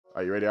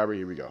Are you ready, Albert?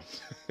 Here we go.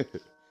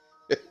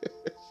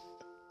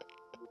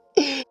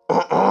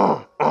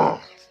 All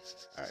right.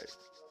 I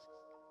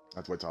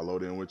have to wait till I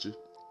load in with you.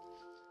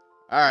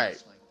 All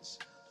right.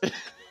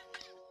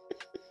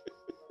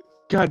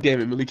 God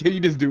damn it, Malik. Can you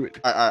just do it?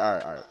 All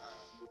right.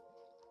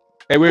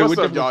 Hey, wait, what's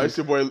up, y'all? It's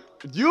your boy.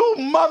 You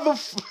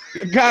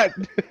motherfucker. God.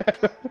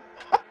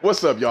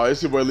 What's up, y'all?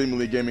 It's your boy,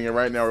 EliteMalikGaming, and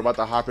right now we're about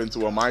to hop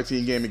into a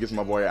Myteam game against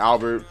my boy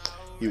Albert.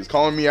 He was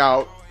calling me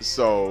out,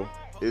 so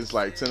it's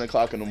like 10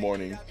 o'clock in the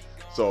morning.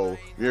 So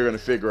we're gonna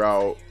figure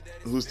out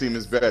whose team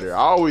is better. I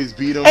always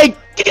beat him. Hey,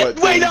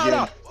 wait,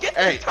 no. Get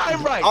the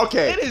time right.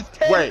 Okay. It is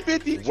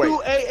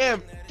 10:52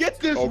 a.m. Get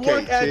this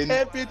work at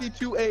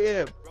 10:52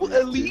 a.m.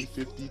 Elite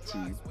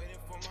 52.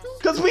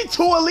 Cause we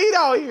too elite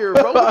out here,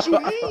 bro. What you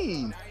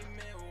mean?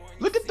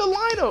 Look at the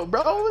lineup,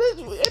 bro.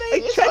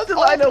 It's check the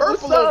lineup.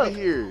 Purple over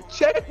here.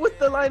 Check what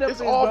the lineup is,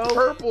 It's all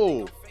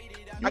purple.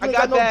 You ain't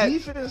got no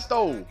defense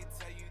though.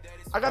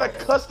 I got a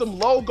custom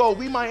logo.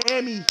 We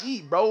Miami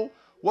Heat, bro.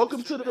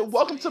 Welcome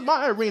to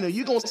my arena.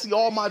 You gonna see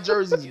all my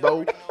jerseys,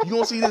 bro. You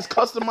gonna see this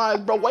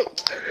customized, bro.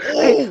 Wait.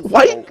 Hey,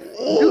 wait.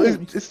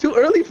 Dude, it's too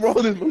early for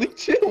all this. Malik,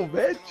 chill,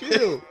 man.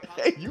 Chill.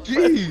 Hey, you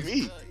pressed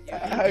me.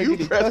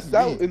 You pressed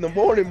out in the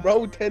morning,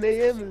 bro. 10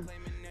 a.m.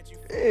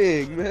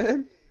 Dang,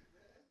 man.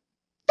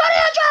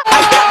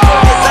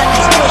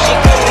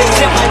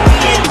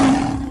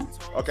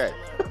 Okay.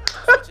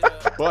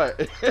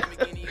 But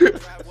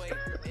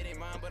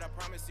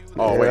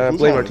oh wait, I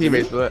blame our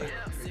teammates for that.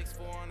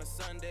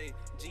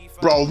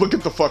 Bro, look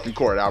at the fucking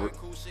court, Albert.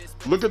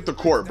 Look at the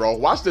court, bro.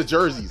 Watch the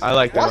jerseys. I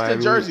like that. Watch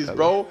the jerseys,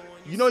 bro.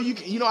 You know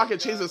I can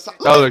change the.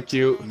 Those are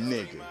cute,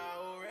 nigga.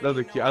 Those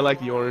are cute. I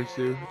like the orange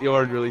too. The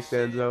orange really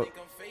stands out.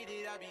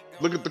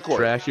 Look at the court.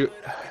 Trash you.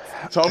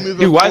 Tell me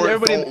the Dude, why is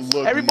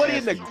court everybody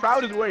in the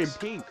crowd is wearing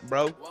pink,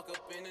 bro?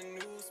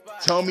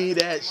 Tell me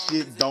that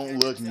shit don't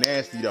look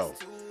nasty though.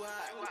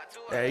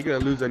 Yeah, you're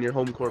gonna lose on your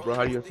home court, bro.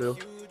 How do you feel?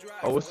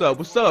 Oh, what's up?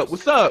 What's up?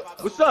 What's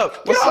up? What's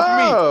up? What's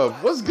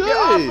up? What's good? Get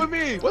off of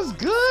me! What's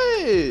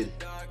good?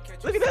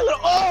 Look at that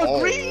little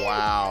green.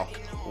 Wow.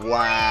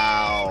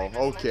 Wow.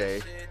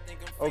 Okay.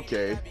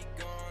 Okay.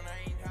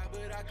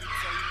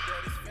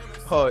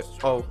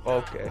 Oh,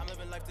 okay.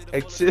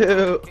 Hey,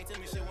 chill.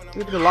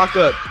 Look at the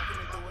lockup.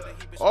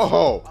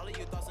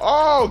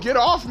 Oh, get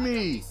off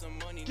me.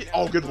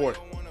 Oh, good boy.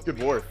 Good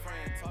boy.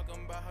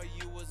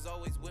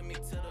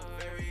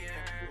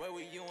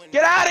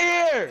 Get out of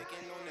here.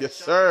 Yes,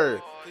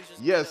 sir.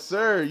 Yes,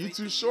 sir. You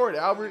too short,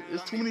 Albert.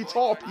 There's too many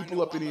tall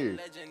people up in here.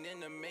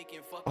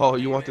 Oh,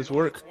 you want this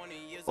work?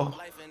 Oh.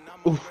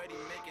 Oof.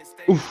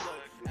 Oof.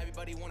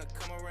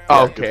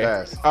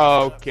 Okay.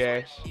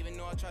 Okay.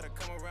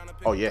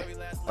 Oh, yeah.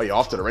 Oh, yeah.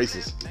 Off to the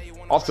races.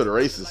 Off to the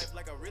races.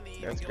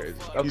 That's crazy.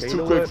 Okay, He's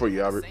too quick for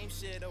you, Albert.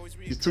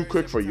 He's too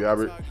quick for you,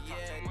 Albert.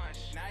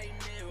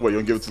 What, you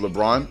gonna give it to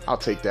LeBron? I'll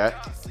take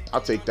that.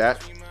 I'll take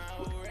that.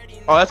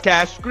 Oh, that's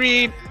cash.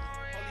 Screen.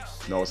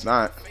 No, it's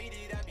not.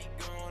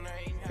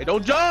 Hey,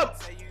 don't jump!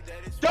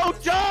 Don't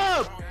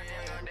jump!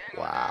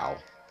 Wow.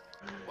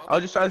 I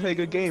was just trying to play a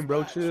good game,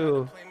 bro.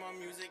 Chill.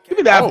 Give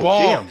me that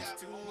ball. Damn.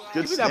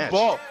 Good Give me that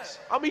ball.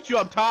 I'll meet you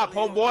up top,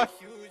 homeboy.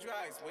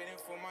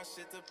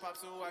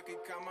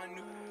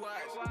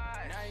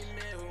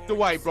 The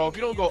white, bro. If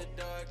you don't go.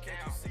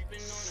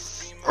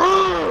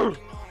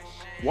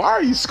 Why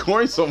are you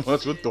scoring so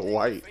much with the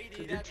white?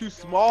 You're too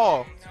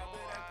small.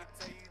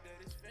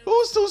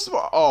 Who's too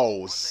small?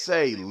 Oh,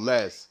 say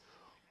less.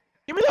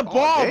 Give me the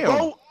ball,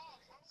 bro.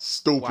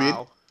 Stupid.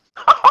 Wow.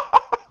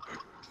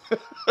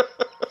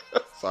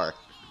 Sorry.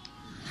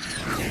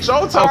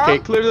 Showtime.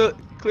 Okay,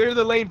 clear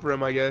the lane for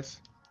him, I guess.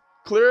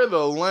 Clear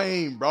the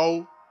lane,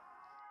 bro.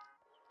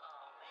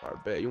 I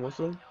bet. You want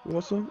some? You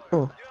want some?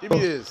 Oh. Give me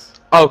this.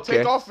 Okay.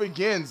 Take off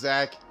again,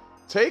 Zach.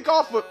 Take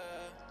off.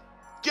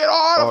 Get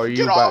off. Oh,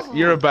 get off.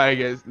 You're a bad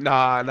guess.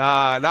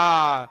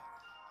 Nah.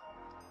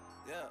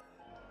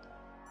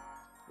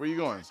 Where you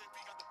going?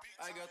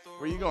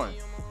 Where you going?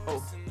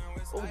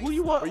 Oh, who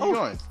you want? Where you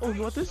going? Oh,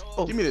 you want this?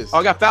 Oh, give me this. Oh,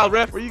 I got fouled,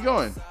 ref. Where you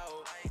going?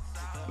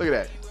 Look at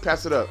that.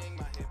 Pass it up.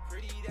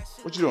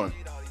 What you doing?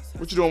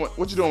 What you doing?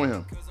 What you doing with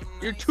him?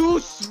 You're too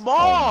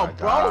small, oh my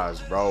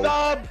gosh, bro.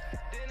 Sub.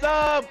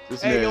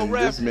 This hey, man, yo,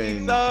 ref, this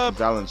man, sub.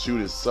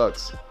 Valanciunas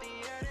sucks.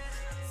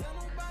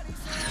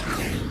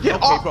 Get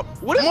okay, off. Bro.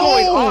 What is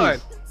going on?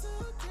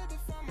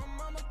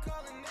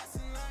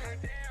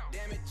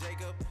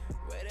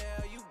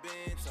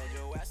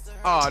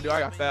 Oh, dude, I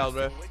got fouled,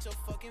 ref.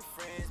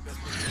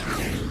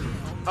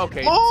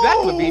 Okay, Zach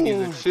LaVine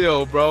needs to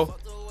chill, bro.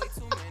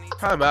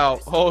 Time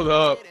out. Hold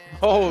up.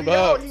 Hold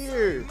up. Out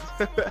here.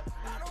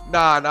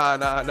 Nah.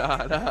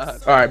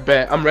 All right,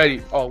 bet. I'm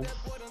ready. Oh,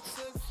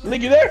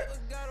 Nick, you there?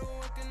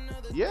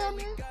 Yeah, I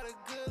mean.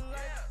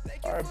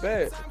 All right,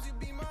 bet.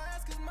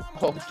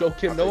 Oh, Joe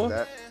Kim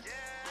Noah.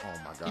 Oh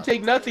my God. You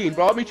take nothing,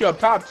 bro. I'll meet you up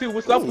top too.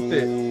 What's up with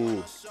it?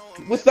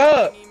 What's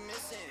up?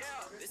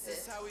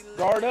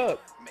 Guard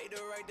up.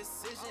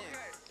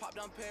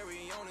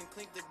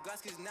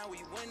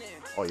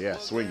 Oh yeah,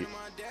 swing it.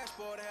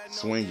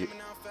 Swing it.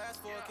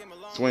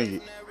 Swing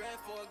it.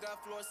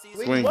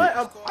 Swing What?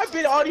 it. I've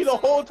been on you the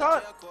whole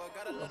time.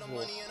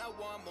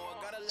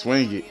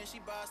 Swing it.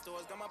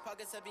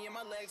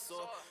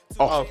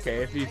 Oh.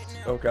 Okay, if you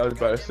okay, I was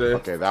about to say.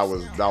 Okay, that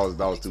was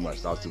too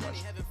much. That was too much.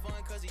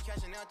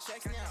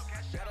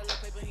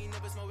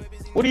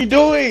 What are you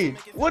doing?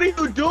 What are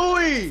you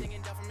doing?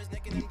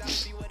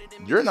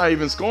 You're not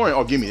even scoring.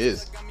 Oh, give me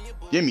this.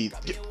 Give me.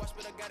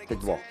 Take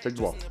the ball. Take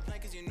the ball.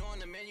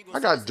 I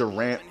got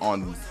Durant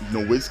on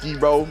Nowitzki,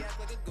 bro.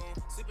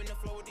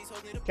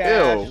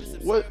 Ew.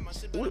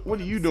 What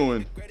are you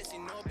doing?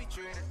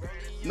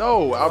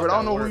 No, Albert. I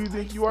don't know who you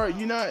think you are.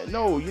 You're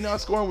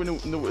not scoring with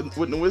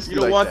Nowitzki. You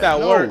don't want that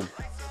work.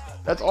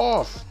 That's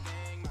off.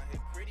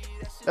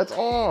 That's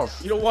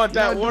off. You don't want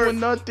that work. You're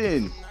not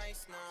doing nothing.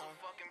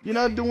 You're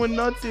not doing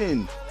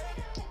nothing.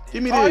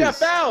 Give me this. Oh, I got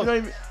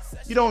fouled.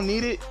 You don't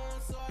need it.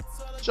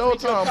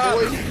 Showtime,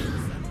 boy.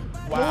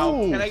 Wow.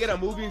 Move. Can I get a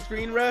moving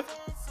screen, ref?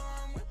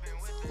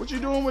 What you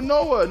doing with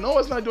Noah?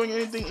 Noah's not doing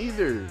anything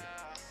either.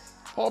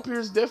 Paul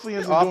Pierce definitely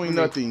isn't doing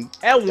nothing.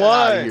 And Get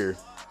out of here.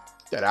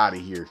 Get out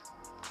of here.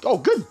 Oh,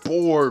 good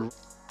board.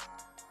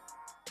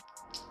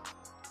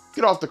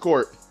 Get off the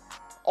court.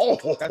 Oh,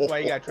 that's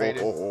why he got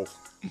traded.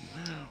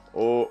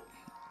 Oh,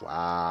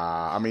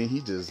 wow. I mean, he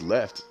just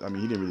left. I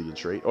mean, he didn't really get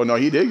traded. Oh no,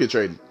 he did get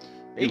traded.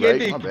 He did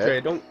get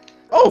traded. Don't.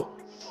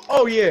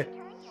 Oh yeah.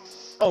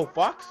 Oh,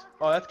 Fox.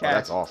 Oh, that's Cash. Oh,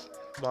 that's off.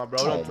 Come on, bro.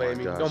 Don't play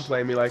me. Gosh. Don't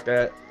play me like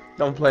that.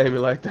 Don't play me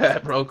like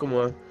that, bro. Come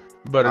on.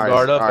 You better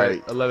guard up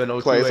at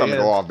 11:02 Play, it's time to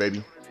a.m. go off,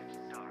 baby.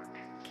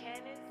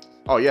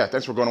 Oh yeah,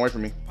 thanks for going away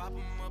from me.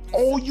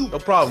 Oh, you. No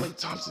problem.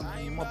 Thompson,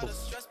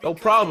 no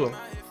problem.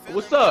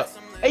 What's up?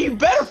 Hey, you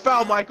better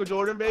foul Michael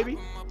Jordan, baby.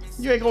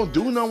 You ain't gonna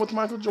do nothing with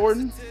Michael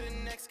Jordan.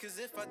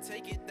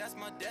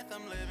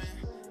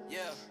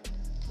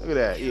 Look at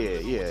that.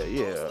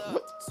 Yeah.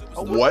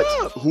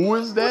 What? Who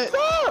is that?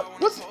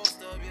 What's?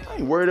 I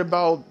ain't worried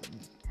about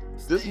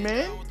this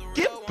man.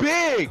 Get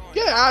big.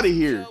 Get out of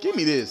here. Give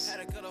me this.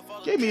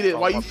 Give me this.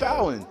 Why you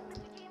fouling?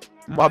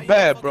 My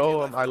bad,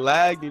 bro. I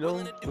lagged, you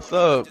know. What's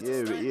up? Yeah,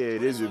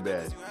 it is your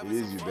bad. It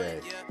is your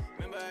bad.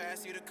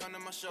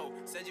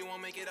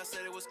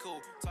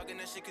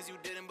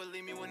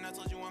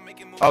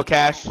 Oh,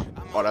 Cash.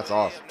 Oh, that's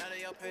off.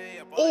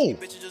 Oh,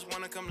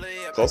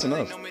 close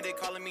enough.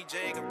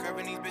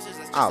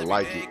 I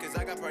like it.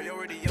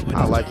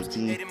 I like it,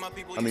 team.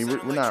 I mean,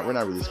 we're not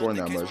really scoring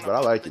that much, but I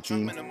like it,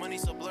 team.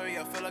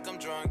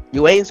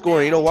 You ain't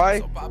scoring. You know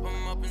why?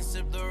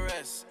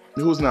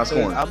 Who's not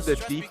scoring? I'm the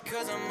deep.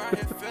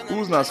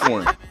 Who's not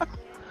scoring?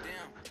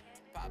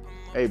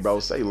 Hey, bro,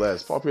 say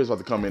less. Paul Pierce about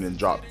to come in and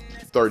drop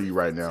 30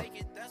 right now.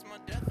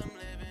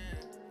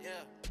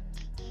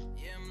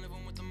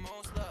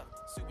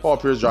 Paul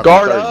Pierce dropping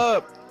Guard 30.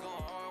 up.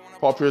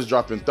 Paul Pierce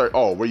dropping 30.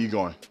 Oh, where you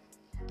going?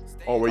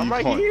 Oh, where you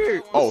right going?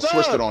 Here. Oh, What's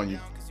switched up? it on you.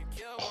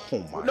 Oh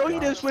my god. No, he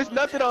didn't switch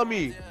nothing on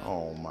me.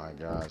 Oh my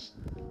gosh.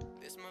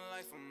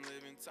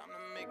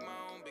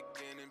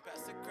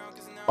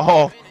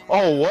 Oh,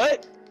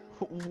 what?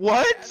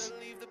 What?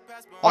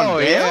 On oh,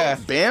 Bam? Yeah.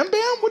 Bam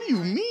Bam? What do you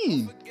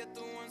mean?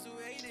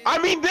 I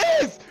mean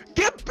this!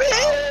 Get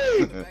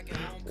big!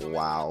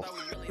 Wow.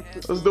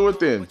 Let's do it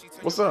then.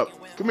 What's up?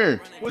 Come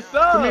here. What's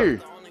up? Come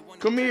here.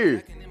 Come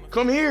here.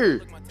 Come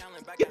here.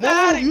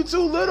 No, you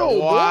too little,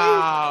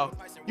 wow. boy.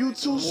 You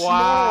too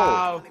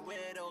Wow. small.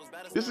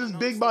 This is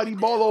big body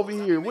ball over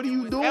here. What are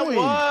you doing?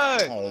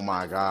 Oh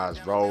my gosh,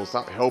 bro.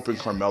 Stop helping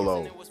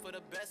Carmelo.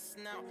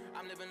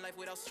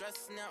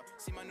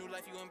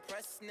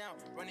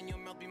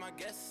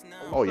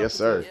 Oh yes,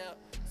 sir.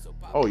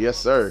 Oh yes,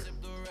 sir.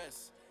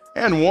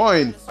 And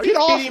one. Get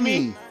off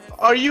me.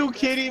 Are you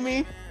kidding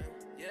me?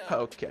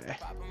 Okay.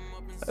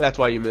 That's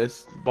why you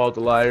missed. Ball's a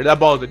liar. That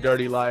ball's a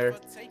dirty liar.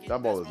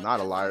 That ball is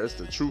not a liar. It's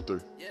the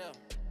truther.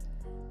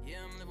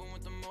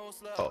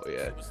 Oh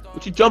yeah.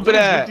 What you jumping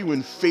at? You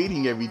and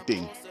fading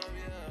everything.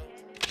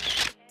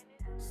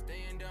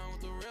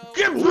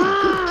 Get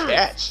good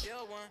catch.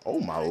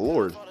 Oh my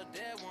lord.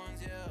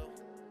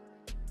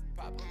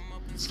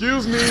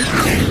 Excuse me.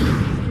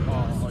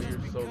 Oh,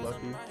 you're so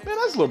lucky. Man,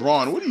 that's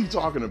LeBron. What are you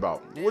talking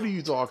about? What are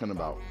you talking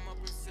about?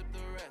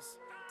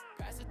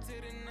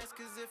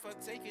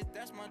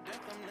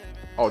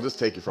 Oh, just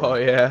take it from Oh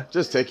me. yeah.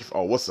 Just take it.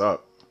 Oh, what's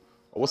up?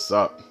 What's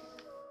up?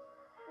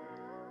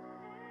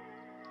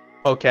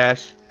 Oh,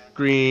 Cash.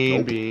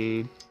 Green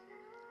bean.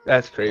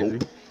 That's crazy.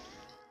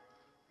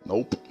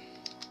 Nope.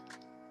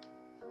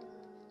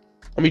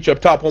 I'll meet you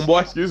up top,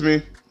 homeboy. Excuse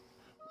me.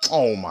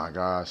 Oh my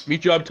gosh.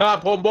 Meet you up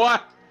top,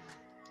 homeboy.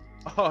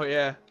 Oh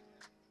yeah.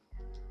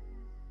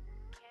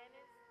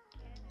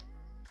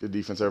 Good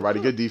defense, everybody.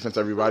 Good defense,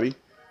 everybody.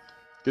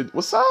 Good.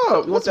 What's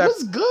up?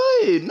 What's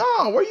good?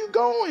 Nah, where you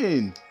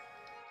going?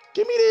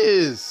 Give me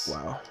this.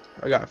 Wow.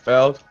 I got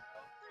fouled.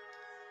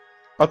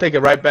 I'll take it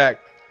right back.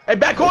 Hey,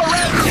 backcourt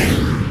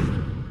red.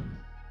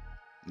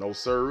 No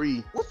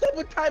sirree. What's up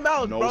with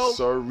timeouts, no bro? No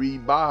sirree,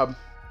 Bob.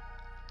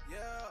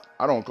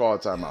 I don't call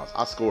timeouts.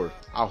 I score.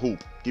 I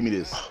hoop. Give me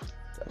this.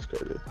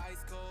 That's crazy.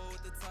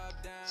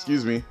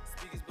 Excuse me.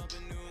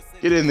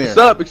 Get in there. What's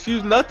up?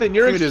 Excuse nothing.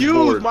 You're Give me this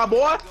excused, board. my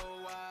boy.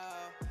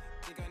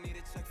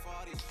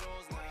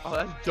 Oh,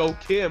 that's Joe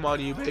Kim on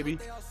you, baby.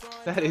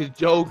 That is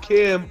Joe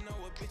Kim.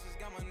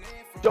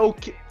 Joe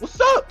Kim. What's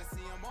up?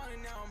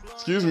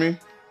 Excuse me.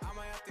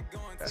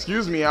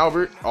 Excuse me,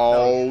 Albert.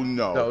 Oh,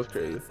 no. That was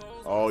crazy.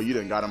 Oh, you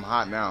done got him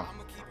hot now.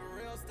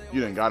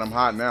 You done got him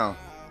hot now.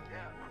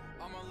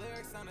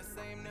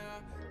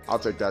 I'll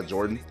take that,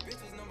 Jordan.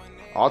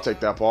 I'll take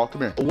that, Paul.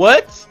 Come here.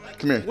 What?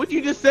 Come here. What'd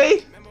you just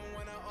say?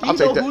 I'll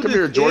take that. Come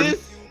here, Jordan.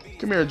 Is?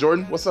 Come here,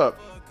 Jordan. What's up?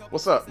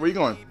 What's up? Where you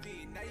going?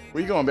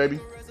 Where you going, baby?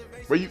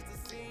 Where you?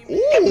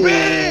 Ooh.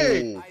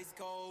 Big.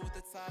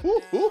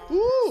 Ooh, ooh,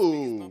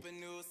 ooh.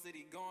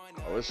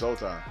 Oh, it's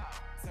showtime.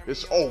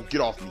 It's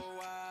get off me.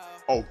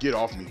 Oh, get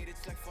off me.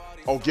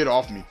 Oh, get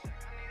off me.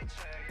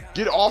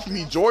 Get off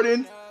me,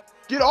 Jordan.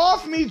 Get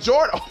off me,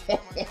 Jordan. Oh,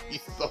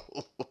 he's so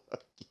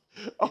lucky.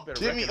 Oh,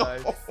 give me.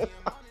 Oh,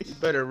 you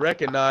better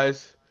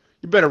recognize.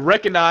 You better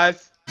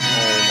recognize. Oh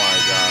my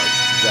God,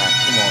 Zach,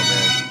 come on,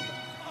 man.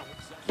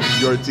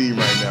 It's your team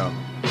right now.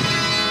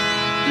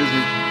 Excuse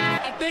me.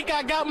 I think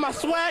I got my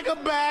swagger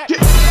back.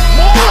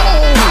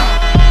 Whoa!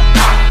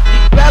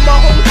 Grab my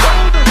whole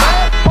shoulder,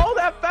 man. Hold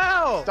that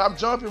foul. Stop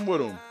jumping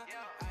with him.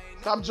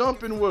 Stop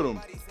jumping with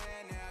him.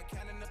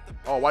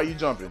 Oh, why you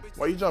jumping?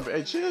 Why you jumping?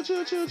 Hey, chill,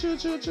 chill, chill, chill,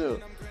 chill, chill.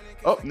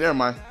 Oh, never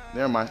mind.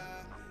 Never mind.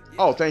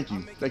 Oh, thank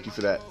you. Thank you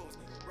for that.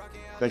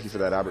 Thank you for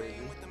that, Albert.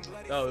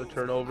 That was a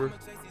turnover.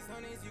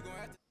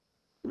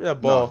 Give me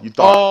that ball. No, you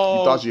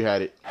thought you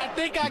had it. I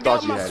think I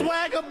got my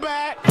swagger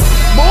back.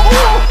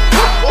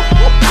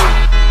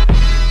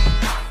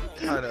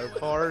 Kind of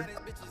hard.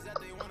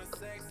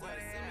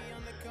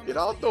 Get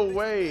out the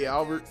way,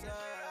 Albert.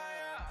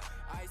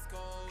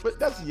 But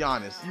that's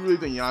Giannis. You really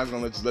think Giannis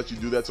gonna let you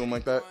do that to him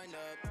like that?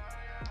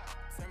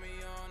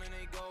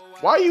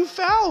 Why are you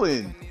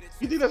fouling?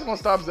 You think that's gonna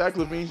stop Zach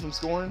LaVine from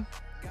scoring?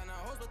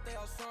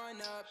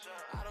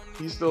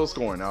 He's still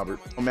scoring, Albert.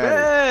 Don't matter.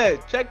 Yeah,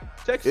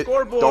 check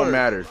scoreboard. Don't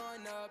matter.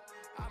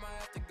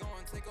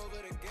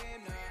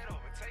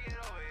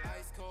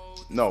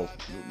 No,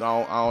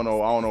 I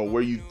don't know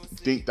where you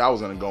think that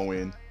was gonna go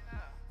in.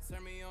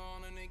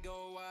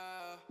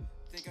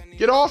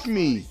 Get off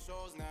me.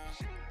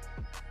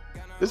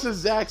 This is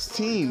Zach's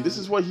team. This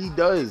is what he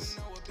does.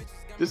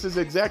 This is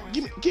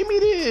give me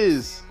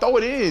this. Throw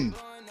it in.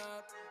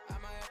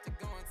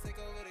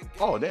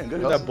 Oh, damn,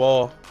 good hustle. That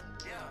ball.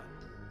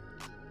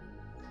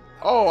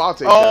 Oh, I'll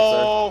take that,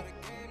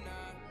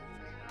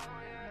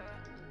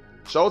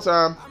 sir.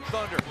 Showtime.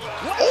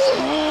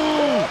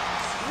 Oh!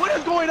 What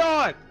is going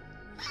on?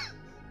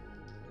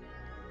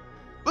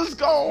 Let's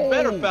go. You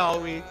better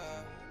foul me.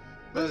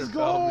 Let's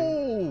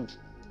go.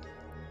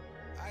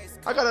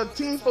 I got a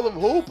team full of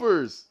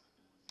hoopers.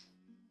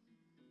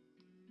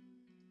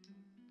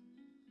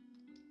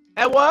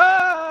 And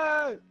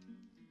what?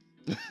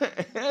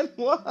 And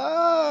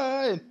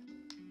what?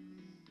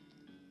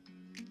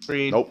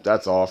 Green. Nope,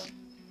 that's off.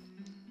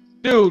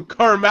 Dude,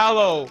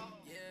 Carmelo.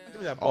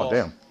 Give me that ball. Oh,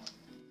 damn.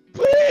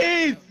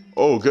 Please.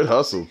 Oh, good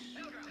hustle.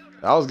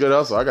 That was good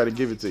hustle. I got to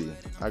give it to you.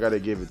 I got to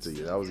give it to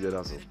you. That was good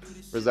hustle.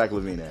 Where's Zach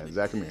LaVine at?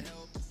 Zach, come here.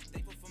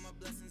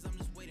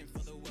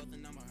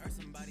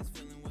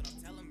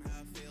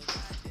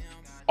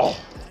 Oh.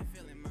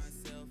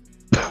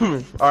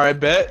 All right,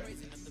 bet.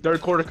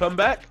 Third quarter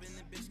comeback.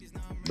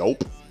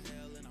 Nope.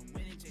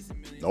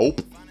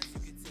 Nope.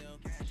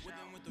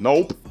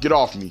 Nope. Get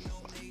off me.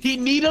 He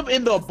need him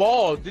in the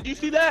ball. Did you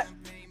see that?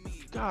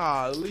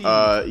 Golly.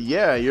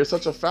 Yeah, you're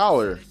such a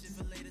fouler.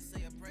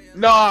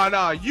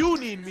 Nah, you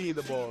need me in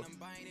the ball.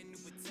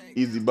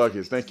 Easy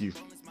buckets. Thank you.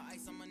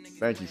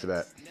 Thank you for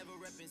that.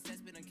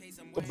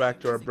 Go back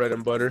to our bread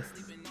and butter.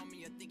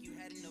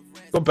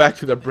 Go back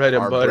to the bread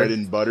and butter. Our bread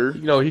and butter.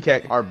 You know he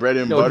can't. Our bread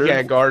and butter. He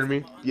can't guard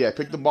me. Yeah,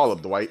 pick the ball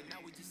up, Dwight.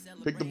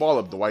 Pick the ball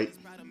up, Dwight.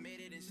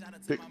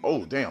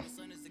 Oh, damn.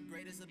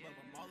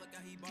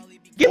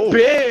 Get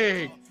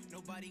big.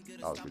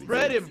 That was pretty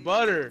bread good. And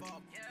butter.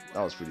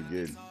 That was pretty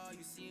good.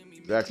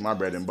 Zach's my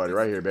bread and butter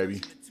right here,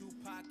 baby.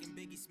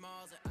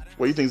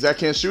 What, you think Zach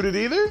can't shoot it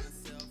either?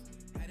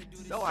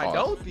 No, I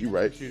don't think you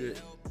right. Shoot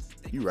it.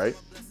 You right.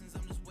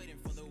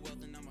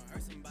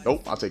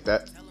 Nope, I'll take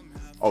that.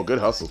 Oh, good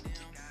hustle.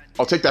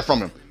 I'll take that from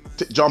him.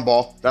 Jump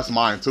ball. That's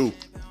mine, too.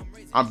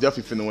 I'm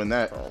definitely finna win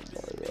that. Oh,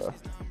 my God.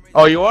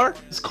 Oh, you are?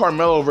 It's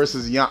Carmelo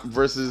versus Okay,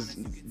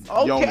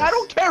 Jonas. I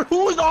don't care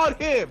who's on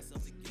him.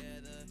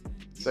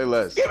 Say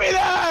less. Give me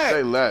that.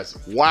 Say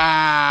less.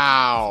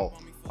 Wow.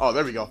 Oh,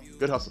 there we go.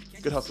 Good hustle.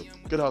 Good hustle.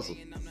 Good hustle.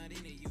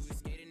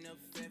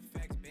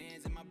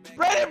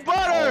 Bread and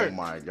butter. Oh,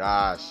 my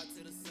gosh.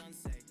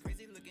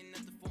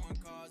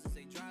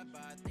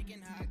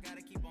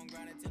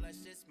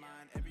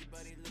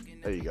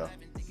 There you go.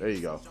 There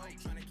you go.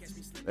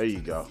 There you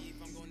go.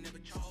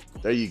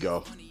 There you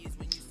go.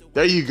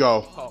 There you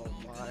go. Oh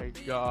my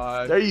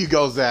God. There you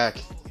go, Zach.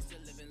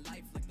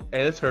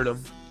 Hey, let's hurt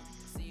him.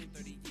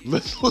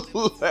 Let's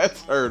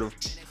hurt him.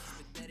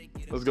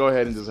 Let's go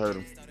ahead and just hurt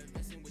him.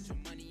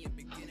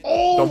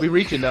 Oh! Don't be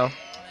reaching now.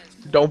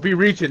 Don't be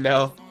reaching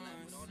now.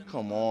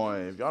 Come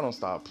on, if y'all don't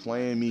stop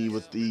playing me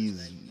with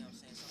these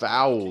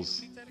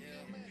fouls.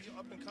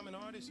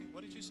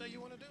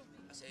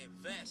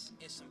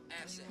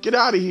 Get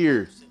out of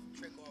here.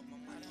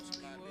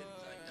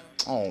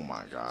 Oh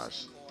my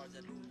gosh.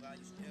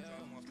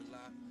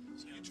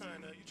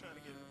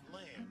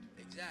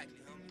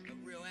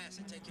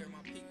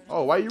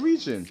 Oh, why you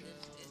reaching?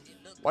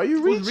 Why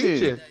you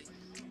reaching?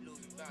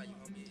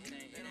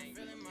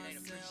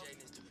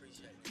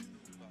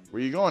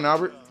 Where you going,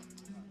 Albert?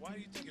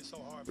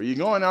 Where you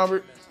going,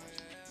 Albert?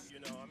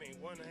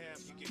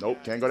 Nope,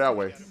 can't go that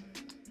way.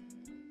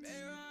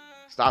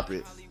 Stop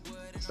it.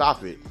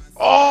 Stop it.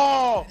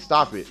 Oh!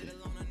 Stop it.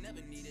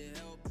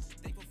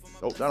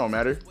 Nope, that don't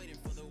matter.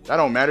 That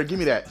don't matter. Give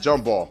me that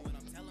jump ball.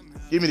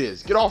 Give me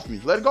this. Get off me.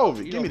 Let it go of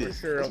it. Give me this.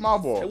 Sure. It's my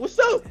ball. Hey, what's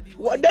up?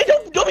 What? They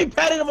don't be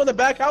patting him on the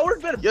back,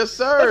 Howard. Better yes,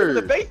 sir.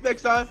 the face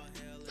next time.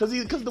 Cause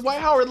the White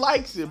Howard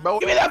likes it, bro.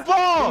 Give me that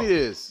ball. Give me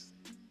this.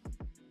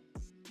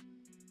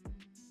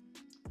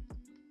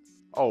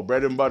 Oh,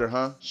 bread and butter,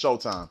 huh?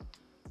 Showtime.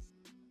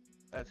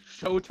 That's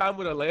showtime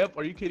with a layup?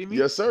 Are you kidding me?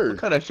 Yes, sir. What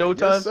kind of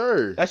showtime? Yes,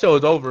 sir. That show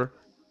is over.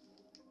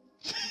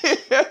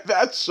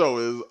 That show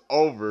is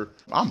over.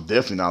 I'm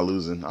definitely not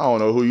losing. I don't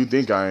know who you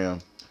think I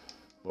am.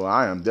 Well,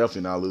 I am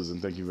definitely not losing.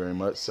 Thank you very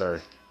much,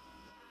 sir.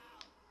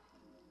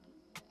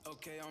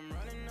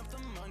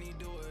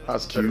 That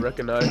was cute.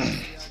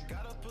 Recognize.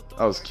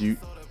 That was cute.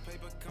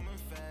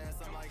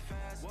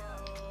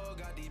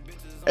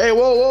 Hey,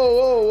 whoa, whoa,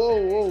 whoa,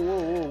 whoa, whoa, whoa,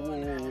 whoa,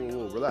 whoa,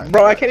 whoa, whoa, relax.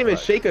 Bro, I can't even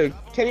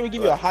can't even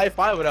give you a high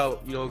five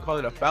without,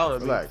 calling a foul on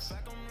me. Relax.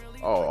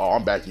 Oh,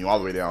 I'm backing you all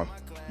the way down.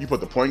 You put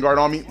the point guard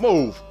on me?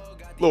 Move,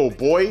 little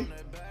boy.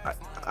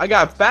 I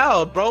got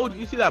fouled, bro. Did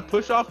you see that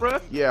push off,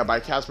 ref? Yeah, by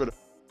Casper.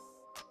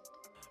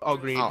 Oh,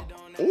 green. Oh.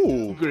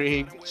 Ooh.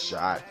 Green.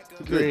 Shot.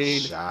 Green.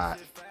 Good shot.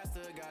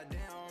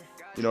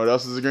 You know what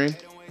else is a green?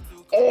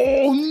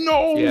 Oh,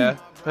 no. Yeah.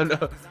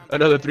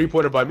 Another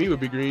three-pointer by me would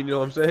be green, you know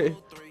what I'm saying?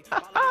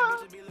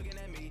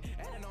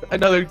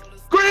 Another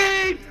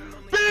green!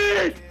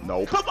 Big!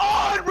 Nope. Come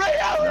on, Ray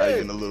Allen! Not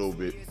even a little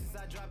bit.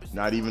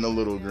 Not even a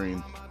little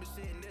green.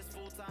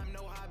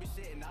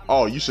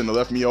 Oh, you shouldn't have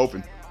left me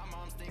open.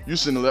 You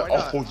shouldn't have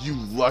left. Oh, you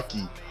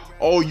lucky.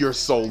 Oh, you're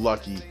so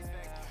lucky.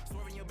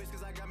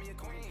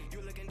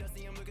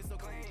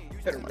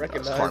 Oh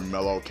gosh,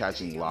 Carmelo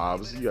catching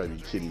lobs. You gotta be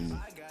kidding me.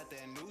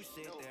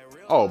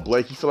 Oh,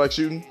 Blake, you feel like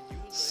shooting?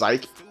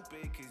 Psych.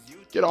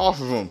 Get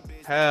off of him.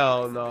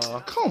 Hell no.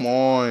 Come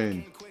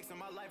on.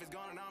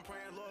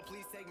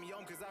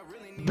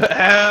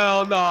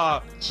 Hell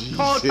no. Jesus.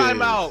 Call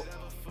timeout.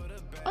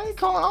 I ain't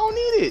calling. I don't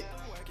need it.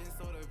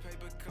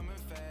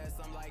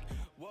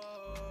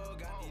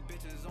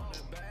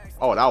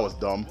 Oh, that was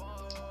dumb.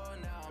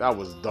 That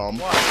was dumb.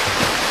 What?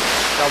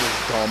 That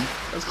was dumb.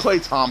 That's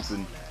Klay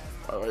Thompson.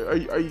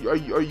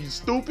 Are you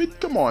stupid?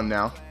 Come on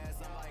now.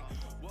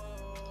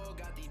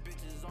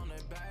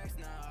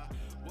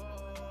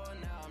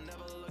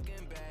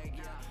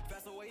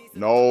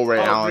 No, Ray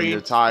Allen, green.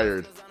 you're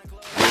tired.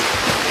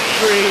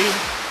 Green.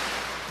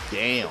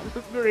 Damn.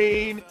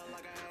 Green.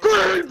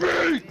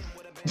 Green.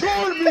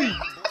 Turn me.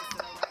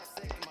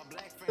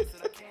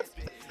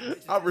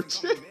 Albert,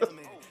 chill.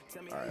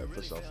 Alright,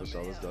 push off. Let's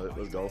go.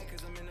 Let's go.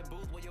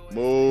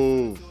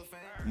 Move.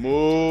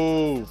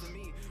 Move.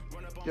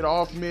 Get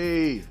off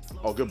me.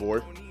 Oh, good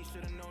board.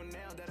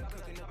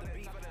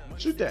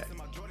 Shoot that.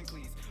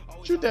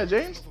 Shoot that,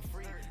 James.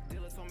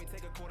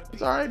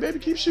 It's alright, baby.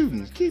 Keep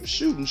shooting. Keep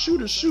shooting.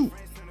 Shoot or shoot.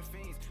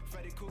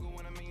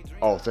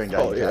 Oh, thank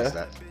God you passed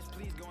that.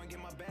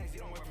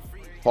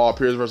 Paul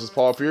Pierce versus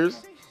Paul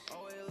Pierce.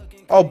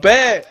 Oh,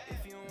 bad.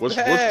 Which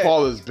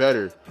Paul is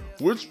better?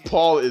 Which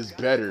Paul is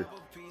better?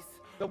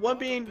 The one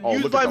being Oh,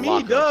 used look by at the me,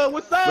 lockups. duh.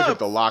 What's up? Look at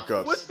the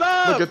lockups. What's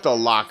up? Look at the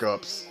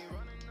lockups.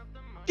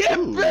 Get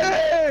Ooh.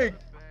 big!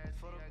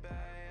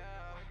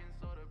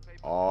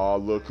 Oh,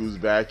 look who's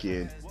back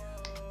in.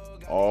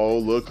 Oh,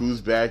 look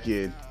who's back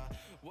in.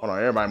 Hold on,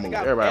 everybody move.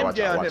 Everybody watch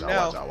out. Watch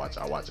out. Watch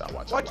out. Watch out.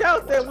 Watch out. Watch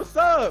out there. What's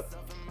up?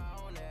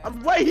 I'm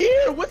right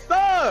here. What's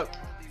up?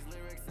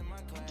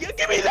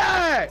 Give me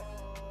that.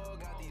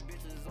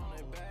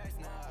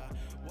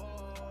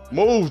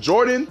 Move,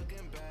 Jordan.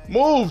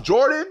 Move,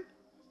 Jordan.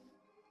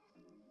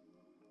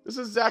 This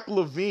is Zach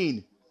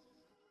LaVine.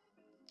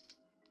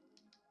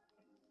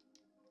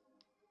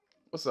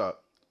 What's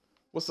up?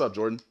 What's up,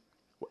 Jordan?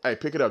 Hey,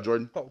 pick it up,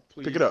 Jordan. Oh,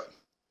 please. Pick it up.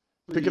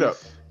 Please. Pick it up.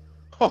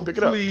 Oh, pick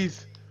it up.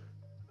 Please.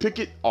 Pick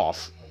it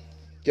off.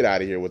 Get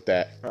out of here with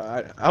that.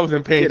 I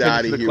wasn't paying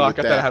attention to the clock.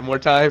 I thought I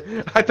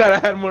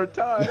had more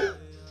time.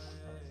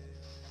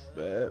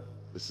 Man.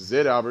 This is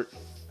it, Albert.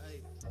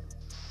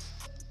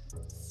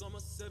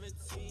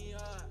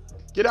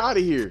 Get out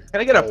of here.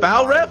 Can I get a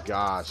foul, ref? Oh, my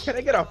gosh. Can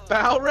I get a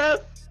foul, ref?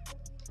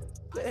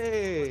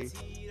 Hey,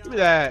 give me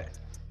that.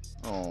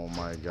 Oh,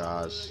 my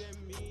gosh.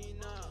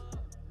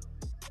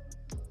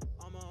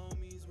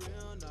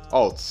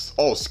 Oh,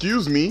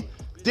 excuse me.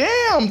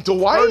 Damn,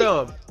 Dwight.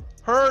 Hurt him.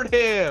 Hurt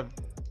him.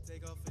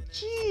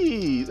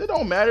 Jeez, it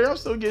don't matter. I'm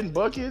still getting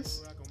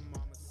buckets.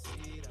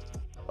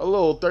 A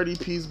little 30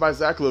 piece by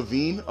Zach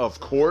LaVine, of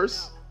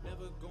course.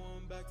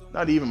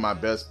 Not even my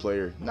best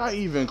player. Not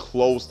even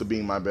close to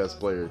being my best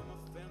player.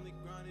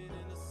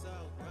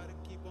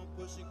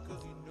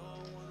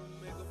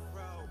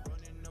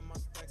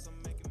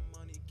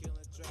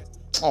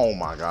 Oh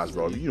my gosh,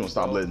 bro. If you don't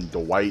stop letting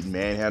Dwight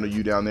manhandle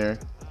you down there.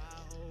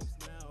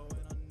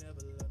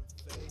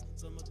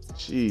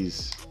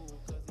 Jeez.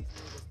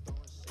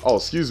 Oh,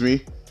 excuse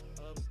me.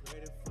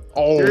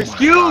 Oh, you're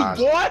excused,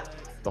 boy.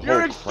 The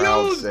you're whole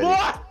crowd excused, said boy.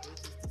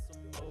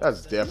 it.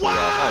 That's definitely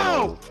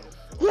wow.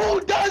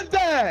 Who does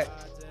that?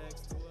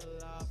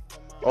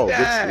 Oh,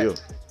 good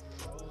steal.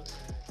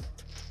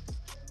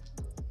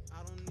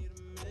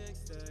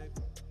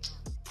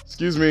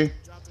 Excuse me.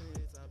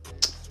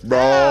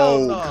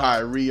 Bro, no.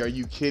 Kyrie, are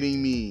you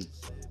kidding me?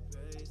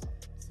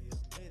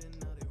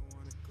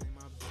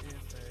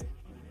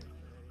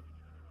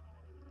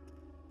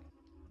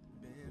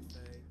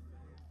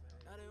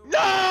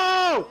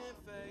 No!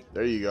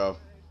 There you go.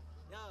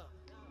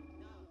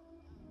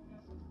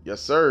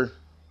 Yes, sir.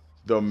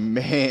 The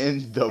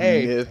man, the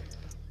myth,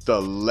 the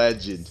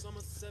legend.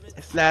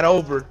 It's not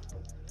over.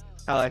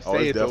 How I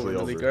say it's definitely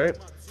over. Right?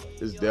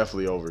 It's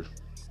definitely over.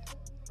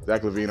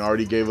 Zach LaVine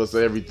already gave us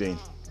everything.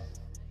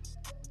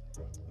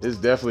 It's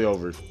definitely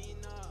over.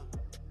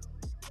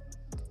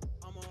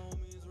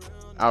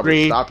 Albert,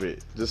 Green. Stop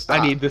it. Just stop.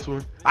 I need this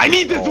one. I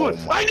need this one.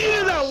 I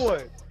needed that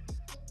one.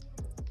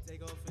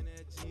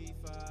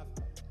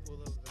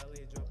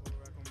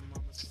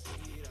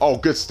 Oh,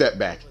 good step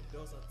back.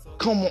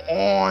 Come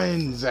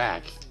on,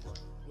 Zach.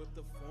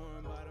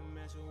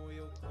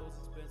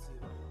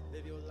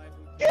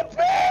 Get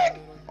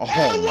big! Oh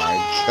my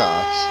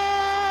gosh.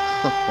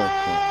 Oh my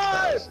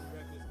gosh.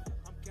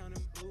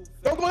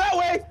 Don't go that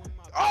way.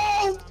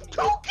 Oh,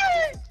 2K!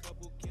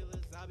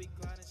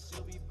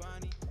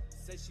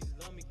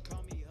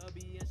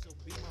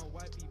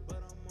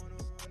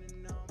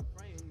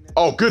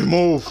 Oh, good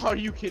move. Are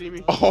you kidding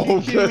me? Oh,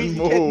 good me?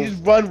 move. You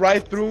just run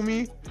right through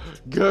me.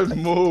 Good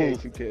move.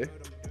 2K.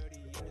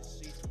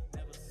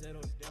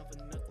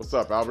 What's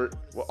up, Albert?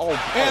 Well,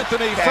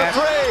 Anthony for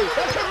three.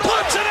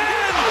 Puts it in.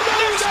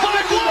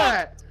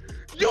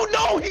 You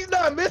know he's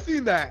not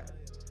missing that.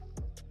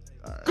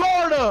 Right.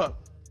 Guard up.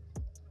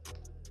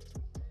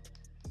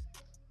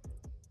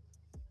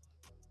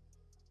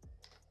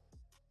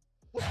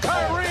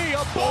 Kyrie,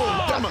 a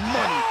ball. That's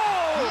money.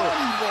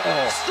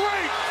 Oh.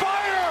 Straight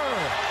fire.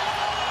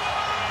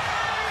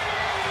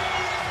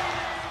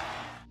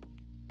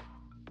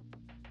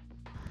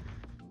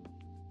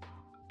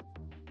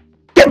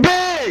 Get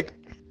big.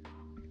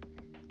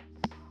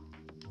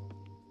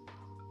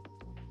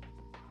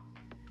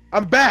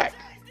 I'm back.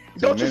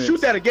 Don't you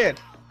shoot that again.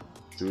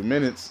 2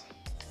 minutes.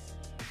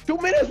 2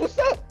 minutes. What's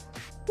up?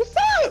 What's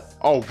up?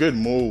 Oh, good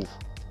move.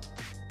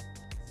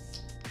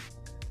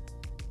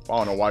 I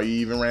don't know why you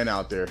even ran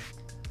out there.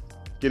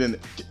 Get in.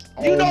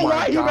 You know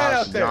why he ran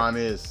out there.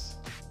 Giannis.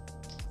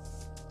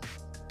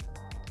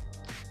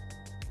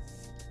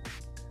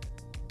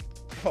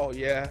 Oh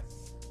yeah.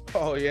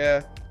 Oh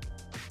yeah.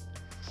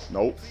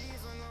 Nope.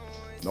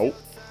 Nope.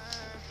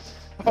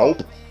 Oh.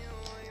 Nope.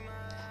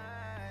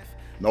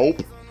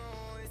 Nope.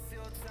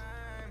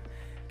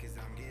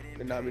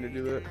 Did not mean to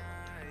do that.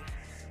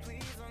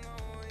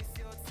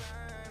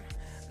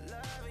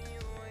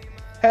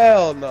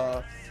 Hell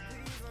no.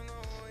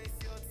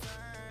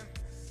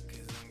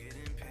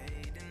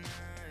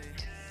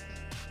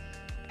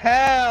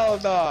 Hell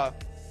no.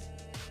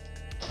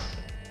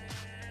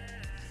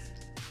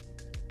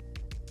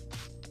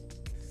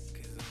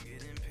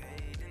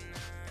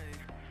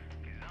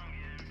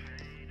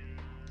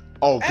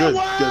 Oh, good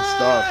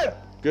stuff.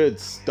 Good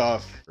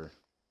stuff.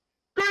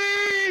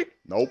 Green!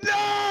 Nope.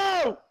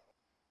 No!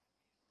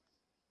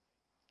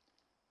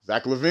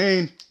 Zach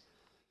LaVine.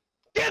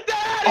 Get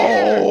that out of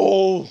here!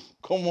 Oh,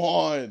 come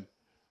on.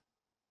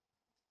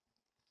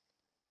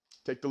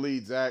 Take the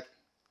lead, Zach.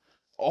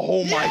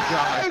 Oh my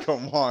God,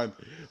 come on.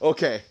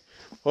 Okay.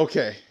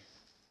 Okay.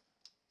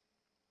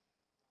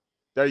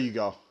 There you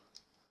go.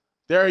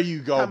 There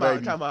you go,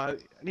 baby. Come on.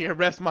 I need to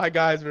rest my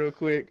guys real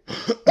quick.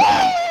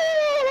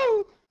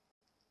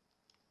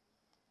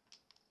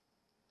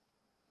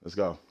 Let's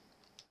go.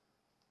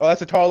 Oh,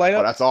 that's a tall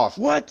lineup? Oh, that's off.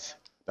 What?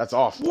 That's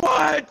off.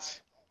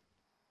 What?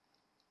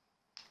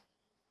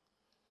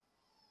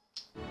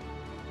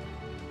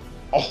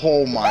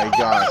 Oh my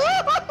gosh.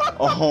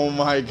 Oh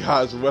my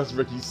gosh,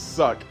 Westbrook, you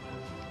suck.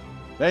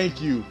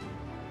 Thank you.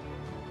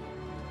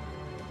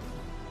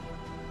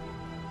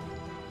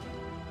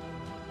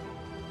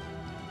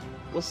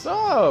 What's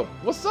up?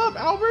 What's up,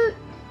 Albert?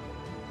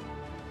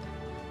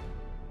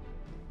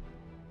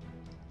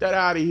 Get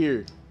out of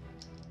here.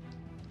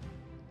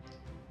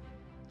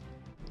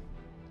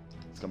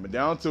 It's coming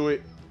down to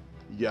it.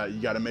 You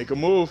got to make a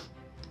move.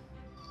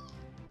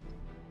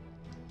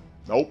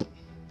 Nope.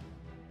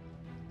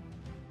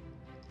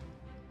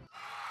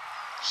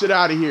 Shit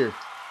out of here.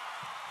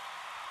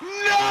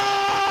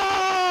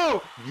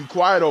 No! You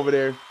quiet over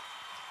there.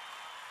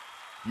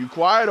 You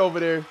quiet over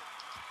there.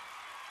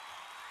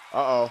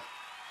 Uh-oh.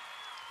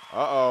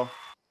 Uh-oh.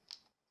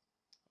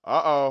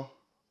 Uh-oh.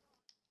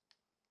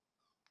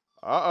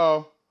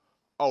 Uh-oh.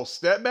 Oh,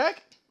 step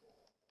back?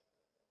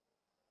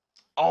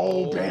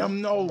 Oh,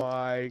 Bam, no.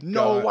 My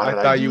No, God. why did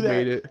I thought do you that?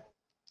 made it.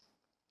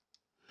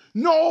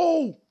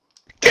 No!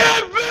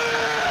 Kevin!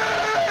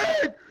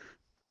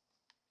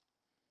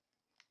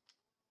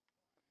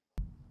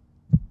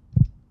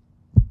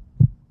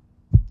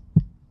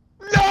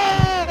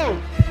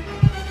 No!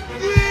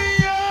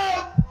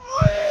 Yeah,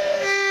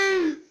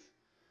 please!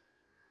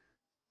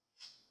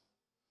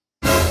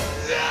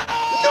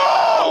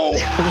 No!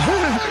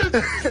 Yes!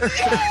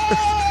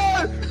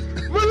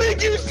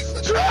 Malik, you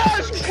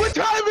trash! What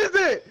time is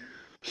it?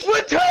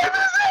 What time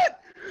is it?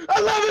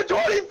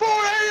 11:24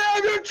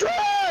 a.m. You're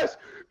trash!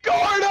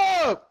 Guard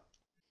up!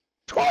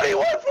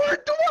 21 for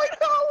Dwight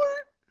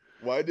Howard!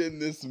 Why didn't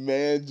this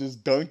man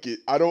just dunk it?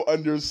 I don't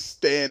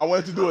understand. I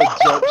wanted to do a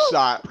jump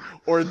shot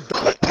or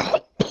dunk.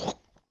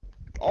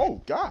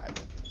 Oh, God.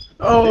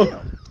 Oh.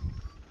 Damn.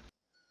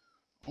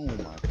 Oh,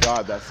 my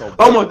God. That's so bad.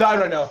 I almost died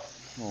right now.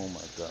 Oh,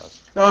 my gosh.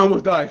 I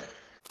almost died.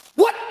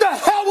 What the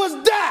hell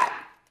was that?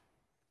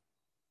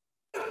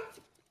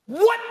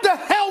 What the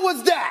hell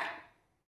was that?